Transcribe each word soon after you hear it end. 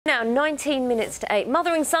Now, 19 minutes to 8.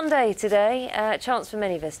 Mothering Sunday today. A chance for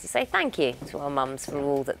many of us to say thank you to our mums for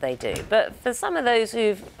all that they do. But for some of those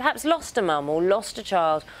who've perhaps lost a mum or lost a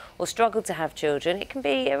child or struggled to have children, it can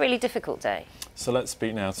be a really difficult day. So let's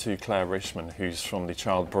speak now to Claire Richman, who's from the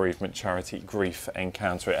child bereavement charity Grief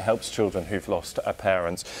Encounter. It helps children who've lost a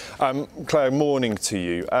parent. Claire, morning to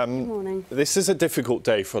you. Good morning. This is a difficult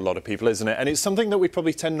day for a lot of people, isn't it? And it's something that we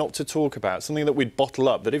probably tend not to talk about, something that we'd bottle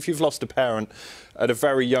up, that if you've lost a parent at a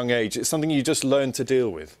very young age, it's something you just learn to deal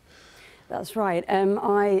with. That's right.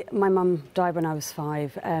 My mum died when I was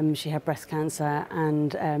 5. She had breast cancer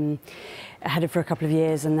and had it for a couple of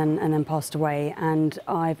years and then passed away. And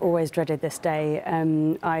I've always dreaded this day.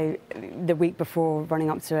 The week before running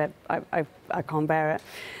up to it, I can't bear it.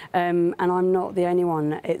 And I'm not the only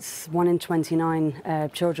one. It's 1 in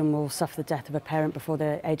 29 children will suffer the death of a parent before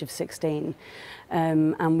the age of 16.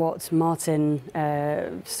 And what Martin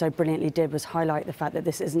so brilliantly did was highlight the fact that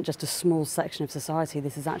this isn't just a small section of society.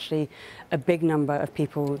 This is actually a big number of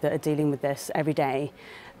people that are dealing with this every day.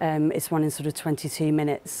 It's 1 in sort of 22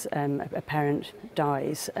 minutes a parent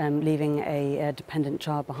dies, leaving a dependent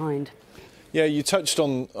child behind. Yeah, you touched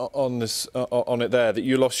on it there, that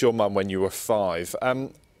you lost your mum when you were 5.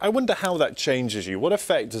 I wonder how that changes you. What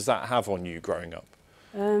effect does that have on you growing up?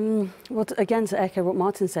 Well, again, to echo what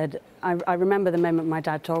Martin said, I remember the moment my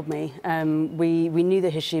dad told me. We knew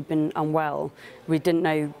that she'd been unwell. We didn't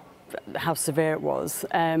know how severe it was.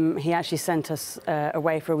 He actually sent us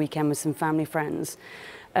away for a weekend with some family friends.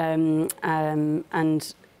 And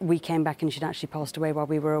we came back and she'd actually passed away while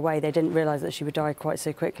we were away. They didn't realise that she would die quite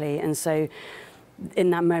so quickly. And so in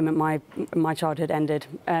that moment, my childhood ended.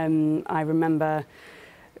 I remember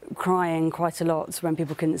crying quite a lot when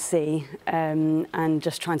people couldn't see, and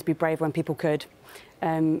just trying to be brave when people could.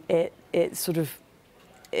 It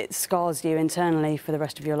scars you internally for the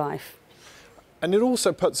rest of your life. And it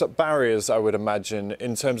also puts up barriers, I would imagine,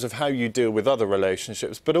 in terms of how you deal with other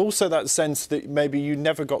relationships, but also that sense that maybe you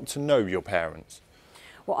never got to know your parents.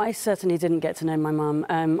 Well, I certainly didn't get to know my mum.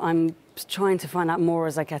 I'm trying to find out more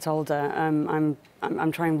as I get older.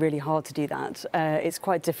 I'm trying really hard to do that. It's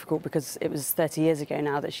quite difficult because it was 30 years ago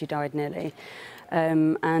now that she died nearly.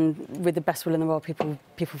 And with the best will in the world, people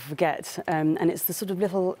forget. And it's the sort of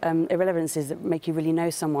little irrelevancies that make you really know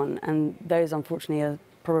someone. And those, unfortunately, are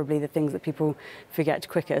probably the things that people forget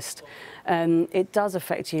quickest. It does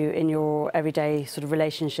affect you in your everyday sort of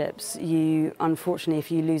relationships. Unfortunately,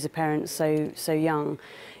 if you lose a parent so young,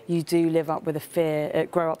 you do grow up with a fear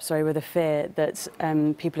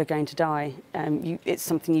that people are going to die. It's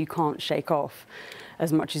something you can't shake off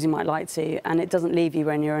as much as you might like to, and it doesn't leave you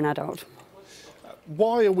when you're an adult.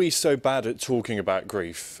 Why are we so bad at talking about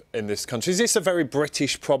grief in this country? Is this a very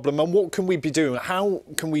British problem, and what can we be doing? How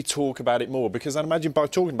can we talk about it more? Because I imagine by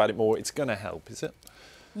talking about it more, it's going to help, is it?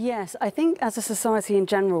 Yes, I think as a society in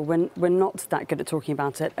general, we're not that good at talking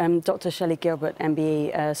about it. Dr. Shelley Gilbert,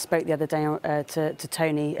 MBE, spoke the other day to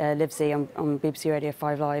Tony Livesey on BBC Radio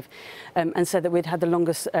 5 Live, and said that we'd had the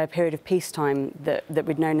longest period of peacetime that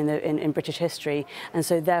we'd known in British history, and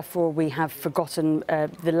so therefore we have forgotten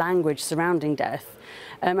the language surrounding death.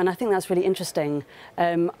 And I think that's really interesting.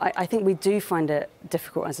 I think we do find it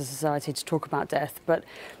difficult as a society to talk about death, but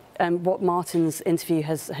what Martin's interview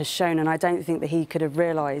has shown, and I don't think that he could have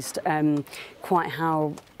realised quite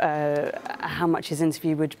how much his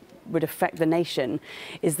interview would affect the nation,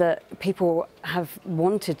 is that people have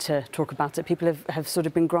wanted to talk about it. People have sort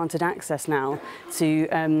of been granted access now to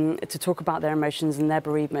talk about their emotions and their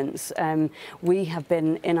bereavements. We have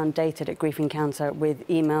been inundated at Grief Encounter with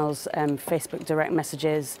emails, Facebook direct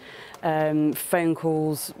messages, phone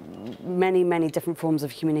calls, many different forms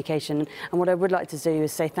of communication. And what I would like to do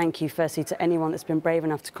is say thank you firstly to anyone that's been brave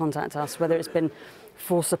enough to contact us, whether it's been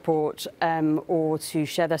for support or to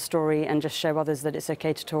share their story and just show others that it's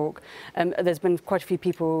okay to talk. There's been quite a few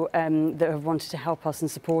people that have wanted to help us and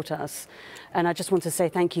support us. And I just want to say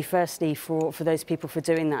thank you firstly for those people for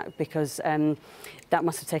doing that, because that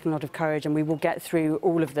must have taken a lot of courage, and we will get through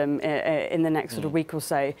all of them in the next sort of week or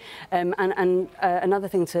so. And another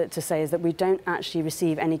thing to say is that we don't actually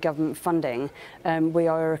receive any government funding. We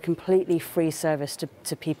are a completely free service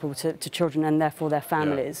to people, to children and therefore their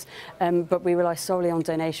families. Yeah. But we rely solely on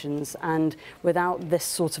donations, and without this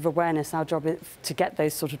sort of awareness, our job to get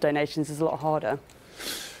those sort of donations is a lot harder.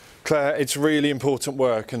 Claire, it's really important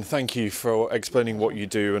work, and thank you for explaining what you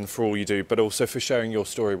do and for all you do, but also for sharing your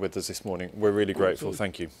story with us this morning. We're really grateful.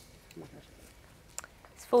 Thank you.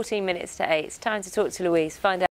 It's 14 minutes to 8. It's time to talk to Louise. Find out